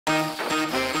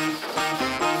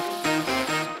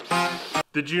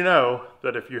Did you know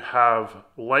that if you have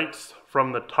lights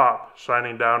from the top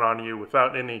shining down on you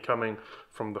without any coming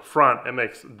from the front, it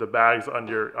makes the bags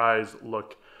under your eyes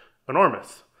look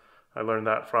enormous? I learned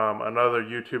that from another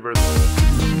YouTuber.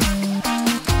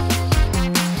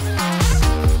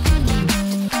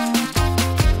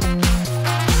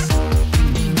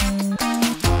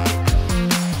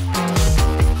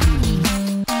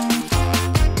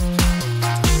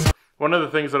 One of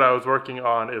the things that I was working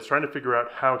on is trying to figure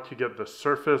out how to get the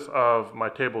surface of my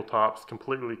tabletops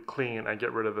completely clean and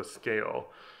get rid of the scale.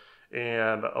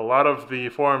 And a lot of the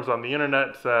forums on the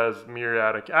internet says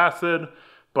muriatic acid,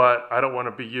 but I don't want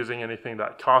to be using anything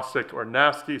that caustic or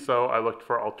nasty, so I looked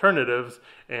for alternatives,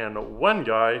 and one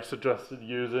guy suggested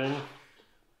using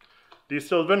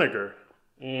distilled vinegar.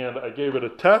 And I gave it a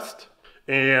test,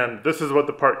 and this is what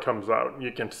the part comes out.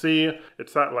 You can see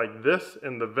it's not like this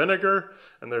in the vinegar,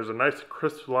 and there's a nice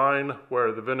crisp line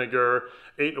where the vinegar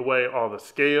ate away all the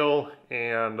scale,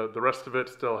 and the rest of it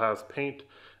still has paint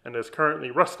and is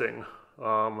currently rusting.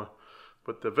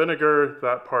 With the vinegar,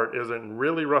 that part isn't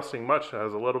really rusting much. It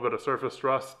has a little bit of surface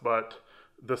rust, but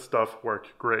this stuff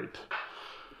worked great.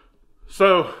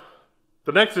 So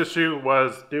the next issue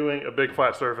was doing a big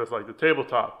flat surface like the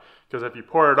tabletop, because if you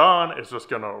pour it on, it's just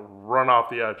gonna run off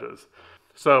the edges.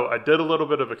 So I did a little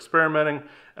bit of experimenting,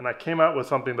 and I came out with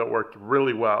something that worked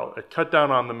really well. It cut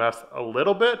down on the mess a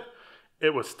little bit.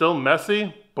 It was still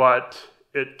messy, but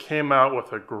it came out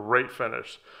with a great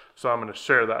finish. So I'm gonna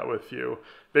share that with you.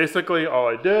 Basically, all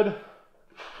I did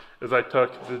is I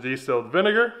took the distilled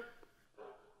vinegar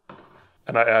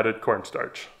and I added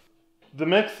cornstarch. The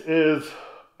mix is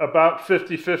about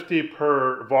 50-50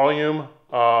 per volume.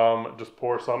 Just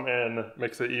pour some in,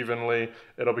 mix it evenly.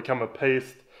 It'll become a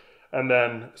paste, and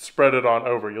then spread it on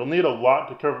over. You'll need a lot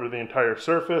to cover the entire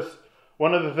surface.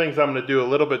 One of the things I'm gonna do a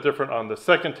little bit different on the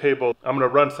second table, I'm gonna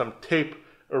run some tape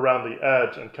around the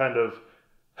edge and kind of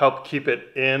help keep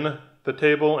it in the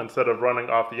table instead of running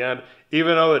off the end.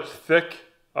 Even though it's thick,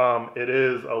 it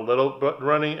is a little bit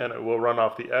runny and it will run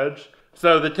off the edge.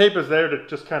 So the tape is there to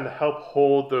just kind of help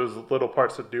hold those little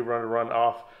parts that do run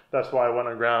off. That's why I went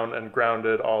around and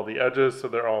grounded all the edges so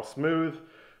they're all smooth.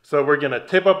 So we're gonna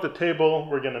tape up the table,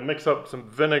 we're gonna mix up some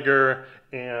vinegar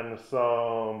and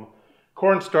some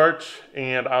cornstarch,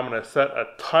 and I'm gonna set a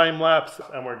time lapse,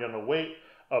 and we're gonna wait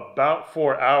about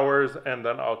 4 hours, and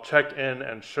then I'll check in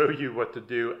and show you what to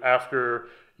do after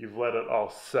you've let it all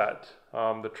set.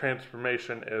 The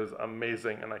transformation is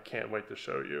amazing, and I can't wait to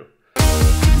show you.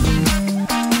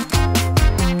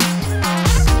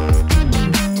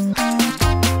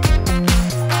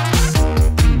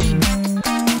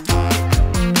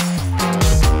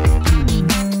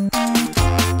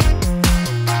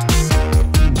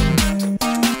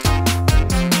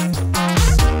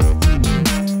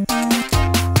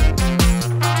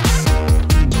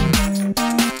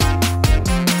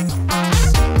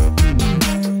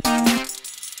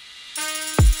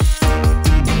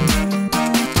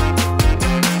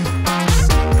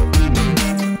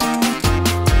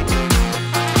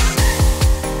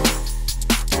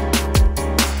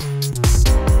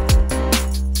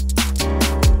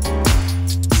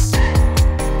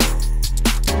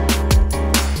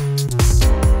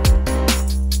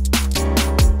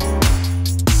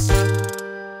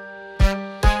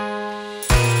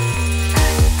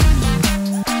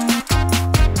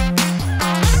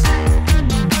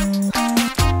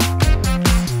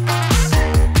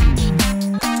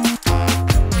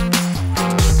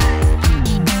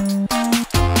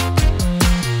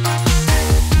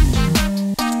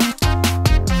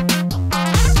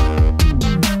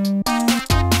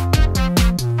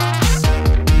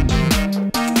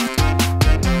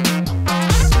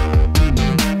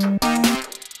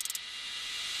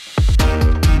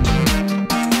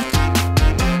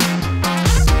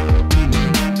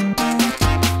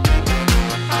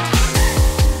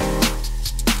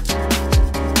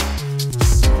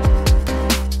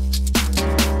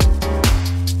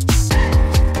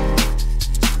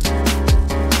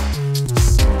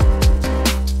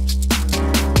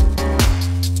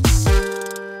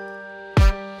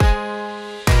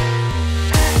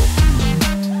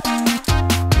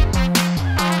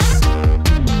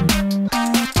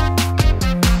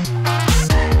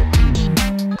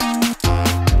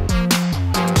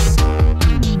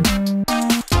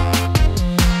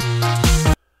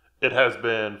 It has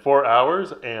been 4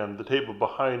 hours and the table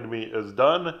behind me is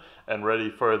done and ready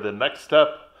for the next step.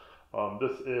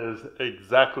 This is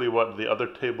exactly what the other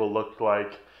table looked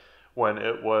like when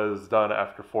it was done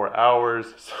after 4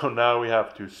 hours. So now we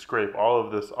have to scrape all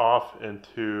of this off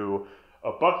into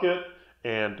a bucket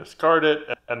and discard it.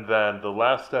 And then the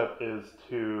last step is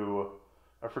to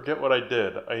I forget what I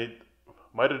did. I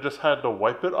might have just had to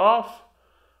wipe it off,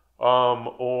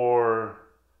 or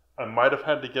I might have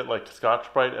had to get like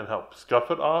Scotch-Brite and help scuff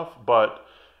it off, but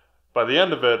by the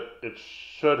end of it, it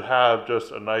should have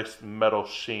just a nice metal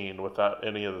sheen without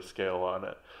any of the scale on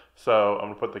it. So I'm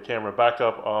gonna put the camera back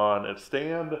up on its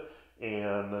stand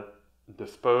and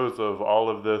dispose of all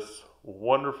of this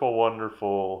wonderful,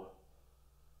 wonderful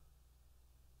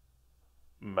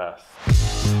mess.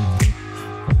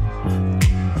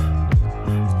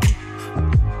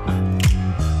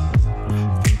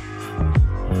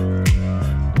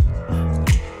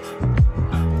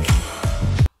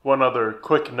 One other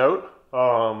quick note,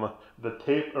 the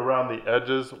tape around the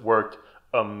edges worked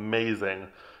amazing.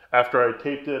 After I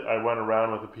taped it, I went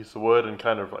around with a piece of wood and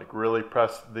kind of like really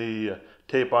pressed the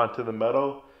tape onto the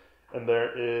metal, and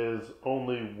there is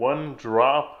only one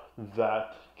drop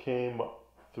that came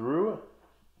through.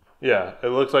 Yeah, it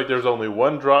looks like there's only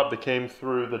one drop that came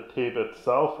through the tape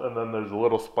itself, and then there's a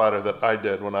little splatter that I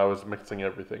did when I was mixing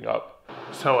everything up.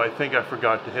 So I think I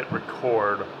forgot to hit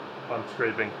record on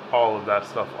scraping all of that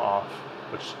stuff off,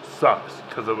 which sucks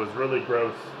because it was really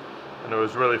gross and it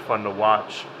was really fun to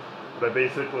watch. But I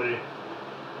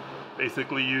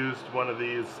basically used one of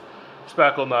these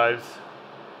spackle knives,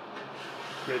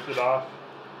 scraped it off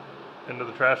into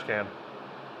the trash can.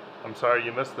 I'm sorry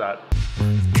you missed that.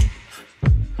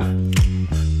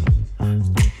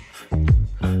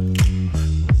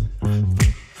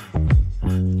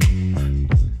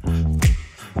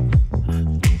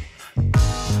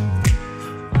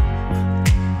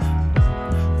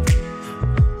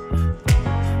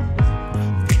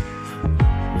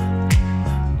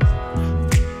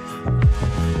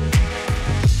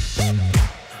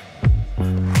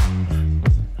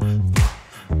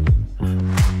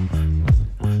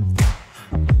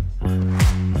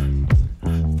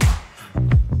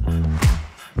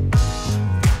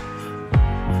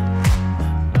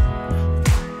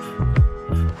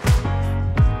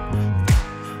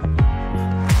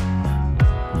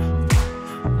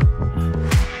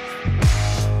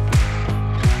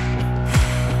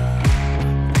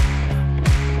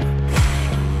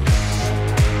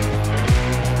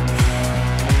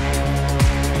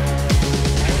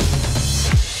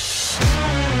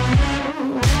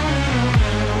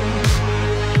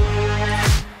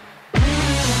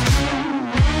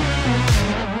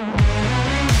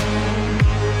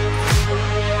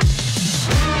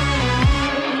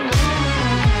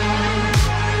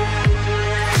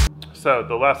 So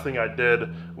the last thing I did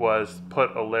was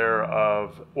put a layer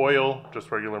of oil,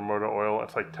 just regular motor oil.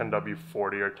 It's like 10W40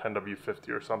 or 10W50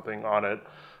 or something on it,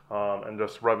 and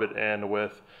just rub it in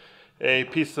with a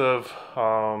piece of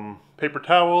paper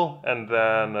towel, and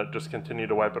then just continue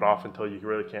to wipe it off until you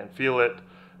really can't feel it.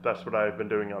 That's what I've been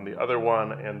doing on the other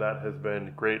one, and that has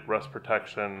been great rust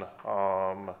protection.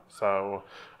 So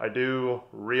I do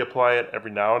reapply it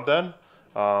every now and then,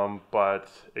 but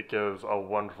it gives a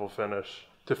wonderful finish.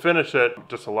 To finish it,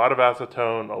 just a lot of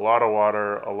acetone, a lot of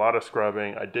water, a lot of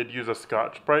scrubbing. I did use a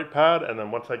Scotch-Brite pad, and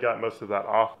then once I got most of that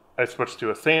off, I switched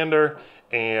to a sander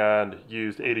and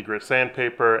used 80 grit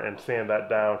sandpaper and sand that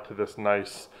down to this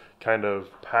nice kind of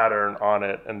pattern on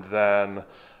it, and then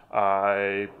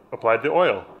I applied the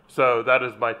oil. So that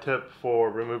is my tip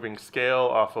for removing scale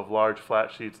off of large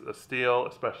flat sheets of steel,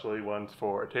 especially ones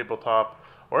for a tabletop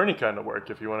or any kind of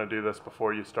work if you want to do this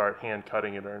before you start hand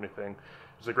cutting it or anything.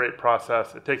 It's a great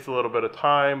process. It takes a little bit of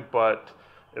time, but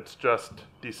it's just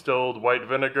distilled white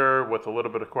vinegar with a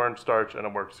little bit of cornstarch, and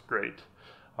it works great.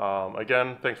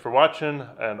 Again, thanks for watching,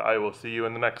 and I will see you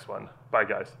in the next one. Bye,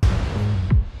 guys.